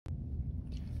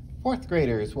Fourth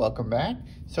graders, welcome back.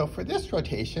 So for this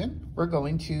rotation, we're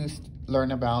going to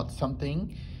learn about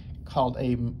something called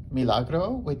a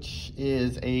milagro, which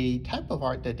is a type of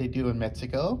art that they do in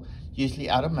Mexico,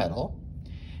 usually out of metal.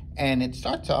 And it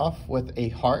starts off with a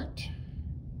heart,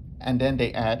 and then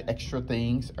they add extra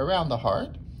things around the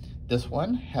heart. This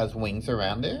one has wings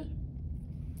around it.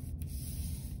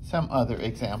 Some other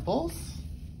examples.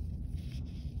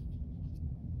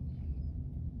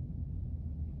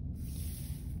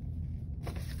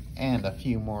 And a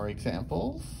few more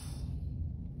examples.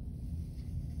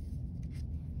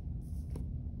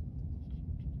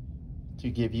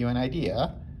 To give you an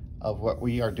idea of what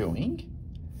we are doing.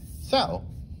 So,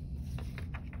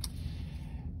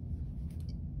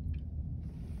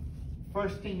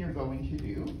 first thing you're going to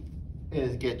do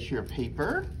is get your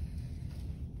paper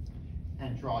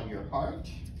and draw your heart.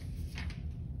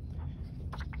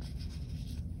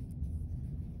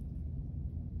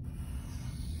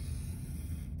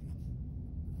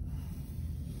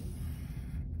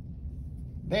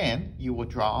 Then you will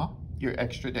draw your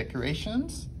extra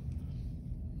decorations.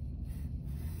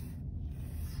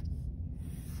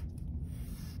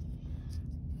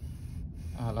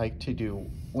 I like to do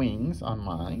wings on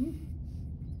mine.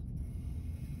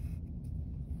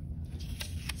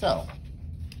 So,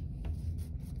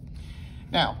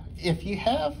 now if you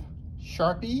have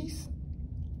Sharpies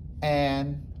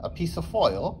and a piece of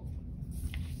foil,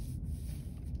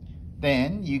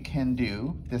 then you can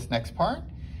do this next part.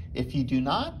 If you do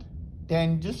not,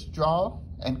 then just draw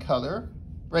and color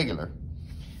regular.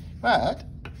 But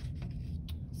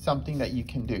something that you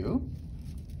can do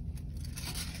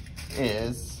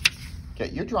is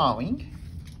get your drawing,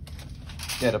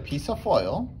 get a piece of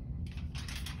foil,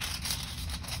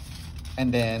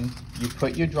 and then you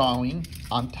put your drawing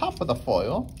on top of the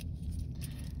foil,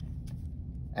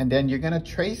 and then you're gonna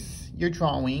trace your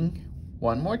drawing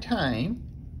one more time,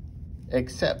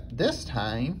 except this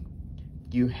time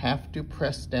you have to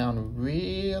press down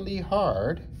really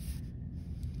hard.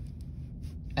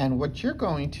 And what you're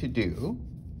going to do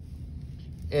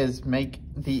is make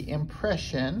the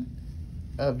impression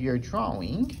of your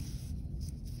drawing,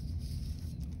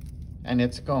 and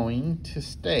it's going to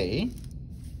stay.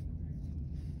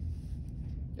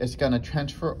 It's going to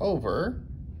transfer over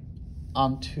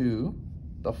onto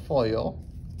the foil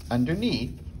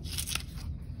underneath.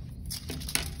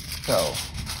 So,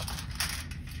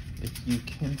 if you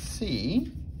can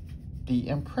see the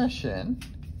impression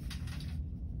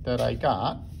that I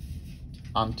got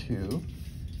onto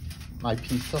my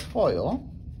piece of foil,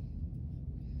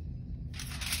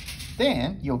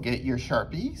 then you'll get your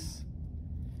Sharpies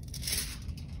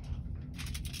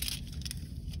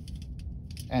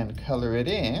and color it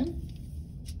in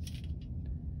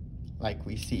like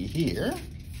we see here,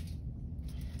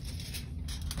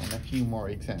 and a few more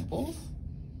examples.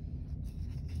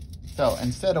 So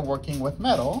instead of working with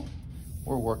metal,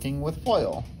 we're working with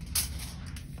foil.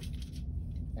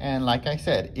 And like I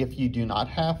said, if you do not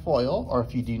have foil or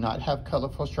if you do not have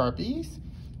colorful Sharpies,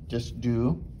 just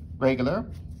do regular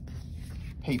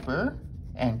paper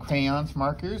and crayons,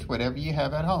 markers, whatever you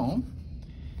have at home.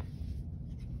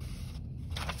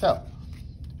 So,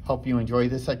 hope you enjoy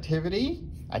this activity.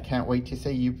 I can't wait to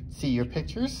see your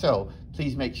pictures, so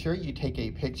please make sure you take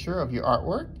a picture of your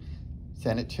artwork,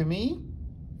 send it to me.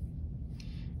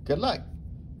 Good luck.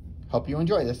 Hope you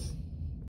enjoy this.